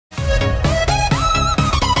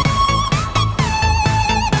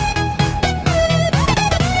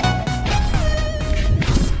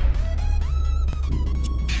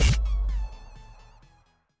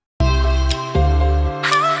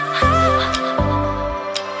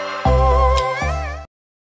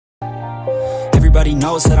Everybody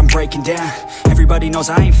knows that I'm breaking down. Everybody knows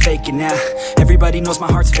I ain't faking now. Everybody knows my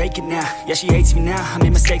heart's faking now. Yeah, she hates me now, I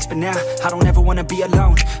made mistakes, but now I don't ever wanna be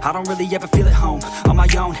alone. I don't really ever feel at home. On my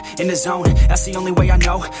own, in the zone, that's the only way I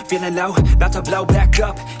know. Feeling low, about to blow back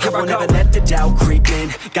up. Here I won't ever let the doubt creep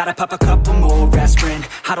in. Gotta pop a couple more aspirin.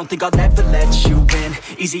 I don't think I'll ever let you in.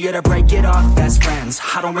 Easier to break it off best friends.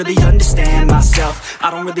 I don't really understand myself.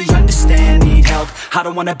 I don't really understand, need help. I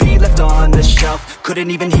don't wanna be left on the shelf.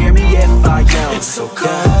 Couldn't even hear me if I yelled. It's so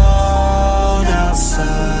cold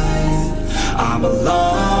outside, I'm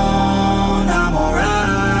alone, I'm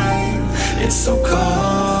alright. It's so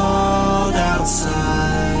cold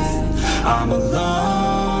outside, I'm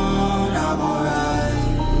alone, I'm alright.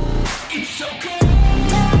 It's so cold.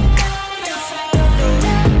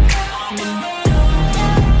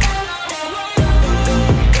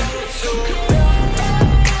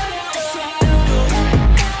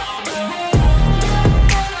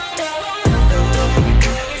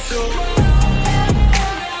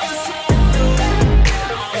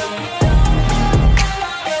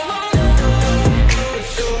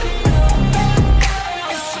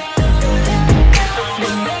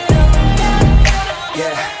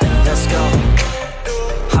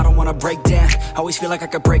 Break down, always feel like I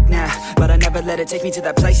could break now, but I never let it take me to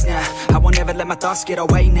that place now. I won't ever let my thoughts get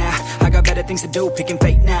away now. I got better things to do, picking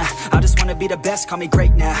fate now. I just wanna be the best, call me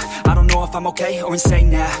great now. I don't know if I'm okay or insane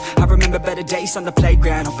now. I remember better days on the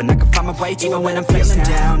playground, hoping I can find my way. Even when I'm feeling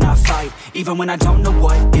down, I fight. Even when I don't know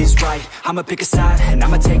what is right, I'ma pick a side and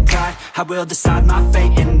I'ma take pride. I will decide my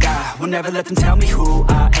fate and I will never let them tell me who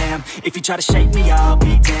I am. If you try to shake me, I'll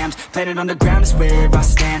be damned. Planet on the ground is where I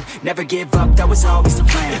stand. Never give up, that was always the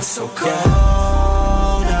plan. It's so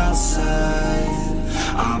cold outside,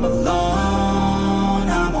 I'm alone,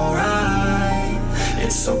 I'm alright.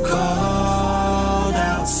 It's so cold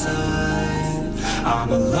outside,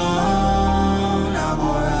 I'm alone, I'm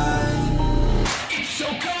alright. It's so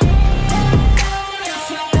cold.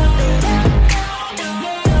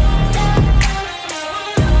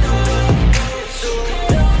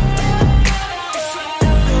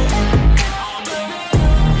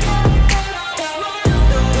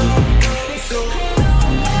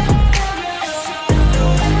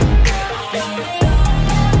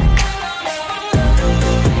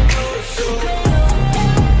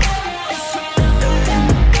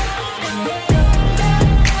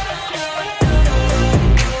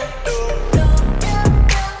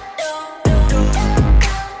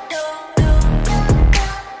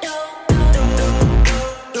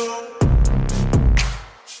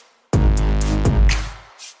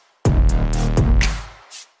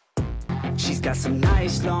 Got some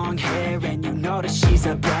nice long hair and you know that she's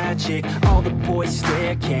a bad chick. All the boys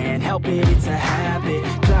stare, can't help it, it's a habit.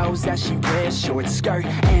 Clothes that she wears, short skirt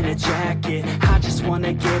and a jacket. I just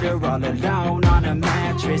wanna get her all alone on a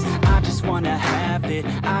mattress. I just wanna have it,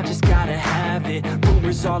 I just gotta have it.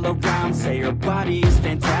 Rumors all around say her body is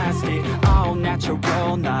fantastic. All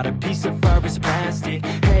natural, not a piece of fur is plastic.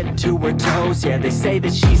 Head to her toes, yeah, they say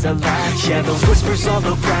that she's a latch. Yeah, those whispers all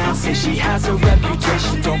around say she has a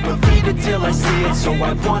reputation. Don't believe it till I see it, so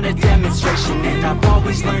I want a demonstration. And I've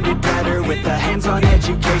always learned it better with a hands-on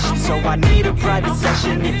education. So I need a private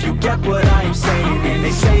session if you get what I am saying. And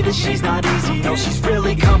they say that she's not easy, no, she's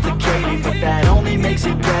really complicated. But that only makes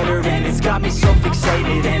it better, and it's got me so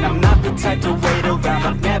fixated. And I'm not the type to wait around,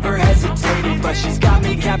 I've never hesitated. But she's got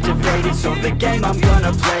me captivated, so the game, I'm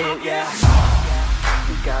gonna play it, yeah.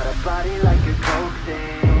 She's got a body like a coke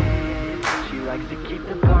thing. She likes to keep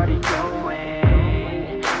the party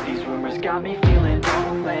going. These rumors got me feeling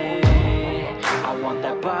lonely. I want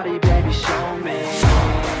that body, baby, show me.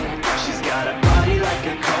 She's got a body like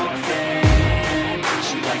a coke thing.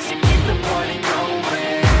 She likes to keep the party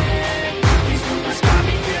going. These rumors got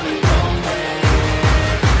me feeling lonely.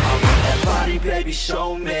 I want that body, baby,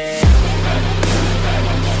 show me.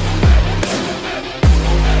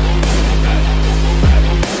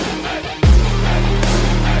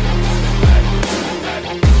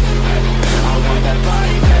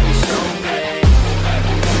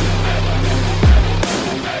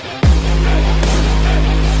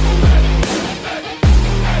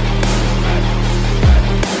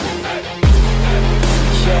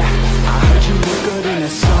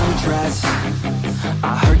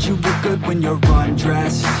 When you're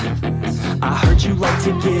undressed, I heard you like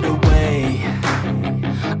to get away.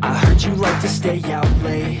 I heard you like to stay out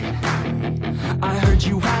late. I heard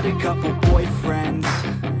you had a couple boyfriends.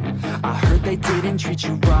 I heard they didn't treat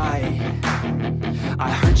you right.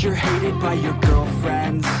 I heard you're hated by your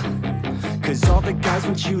girlfriends, 'cause all the guys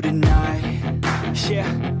want you tonight. Yeah,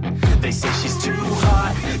 they say she's too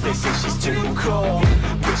hot, they say she's too cold.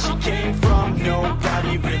 Where she came from, nobody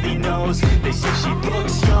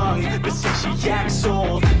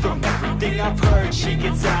I've heard, she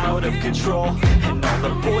gets out of control. And all the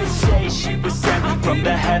boys say she was sent from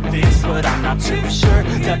the heavens, but I'm not too sure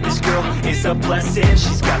that this girl is a blessing.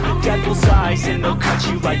 She's got the devil's eyes and they'll cut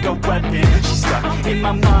you like a weapon. She's stuck in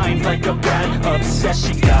my mind like a bad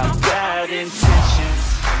obsession. Got bad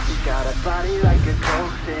intentions. She got a body like a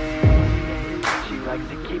coffin. She likes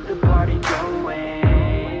to keep the party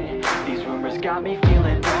going. These rumors got me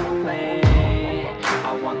feeling lonely.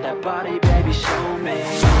 I want that body, baby, show me.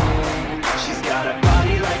 She's got a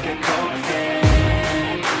body like a coffin.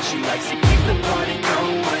 She likes to keep the party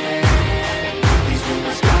going. These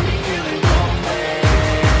rumors got me feeling lonely.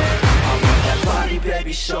 I want that body,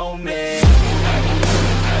 baby, show me.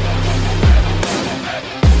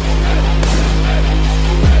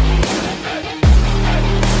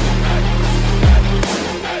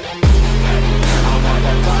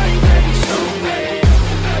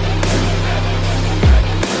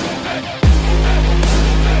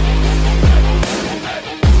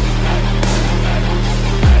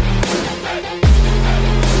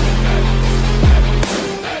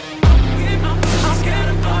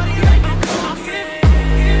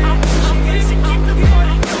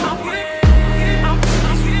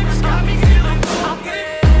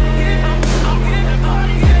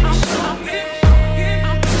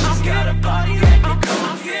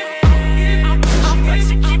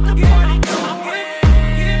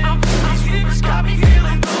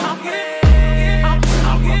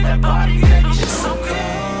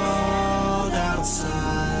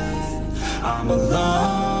 I'm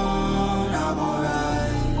alone, I'm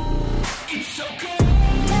alright. It's so cold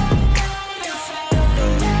outside.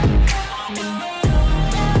 I'm alone,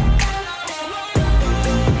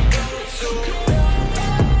 it's so cold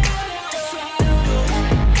outside. It's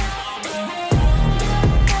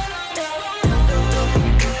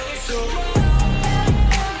so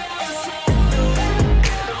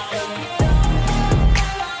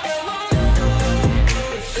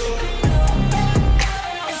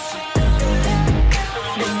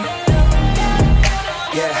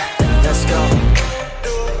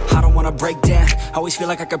break down, always feel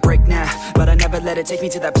like I could break now, but I never let it take me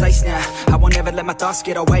to that place now. I won't ever let my thoughts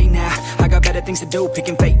get away now. I got better things to do,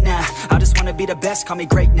 picking fate now. I just wanna be the best, call me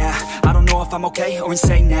great now. I don't know if I'm okay or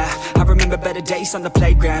insane now. I remember better days on the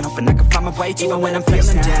playground, hoping I can find my way even when I'm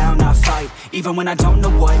feeling down. I fight, even when I don't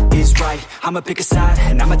know what is right. I'ma pick a side,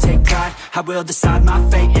 and I'ma take pride. I will decide my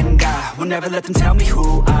fate, and I will never let them tell me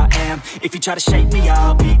who I am. If you try to shape me,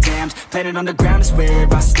 I'll be damned. Planet on the ground is where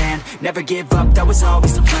I stand. Never give up, that was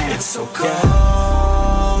always the plan. It's so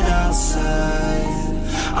cold outside.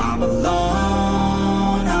 I'm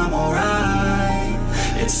alone, I'm alright.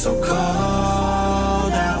 It's so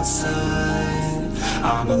cold outside.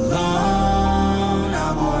 I'm alone.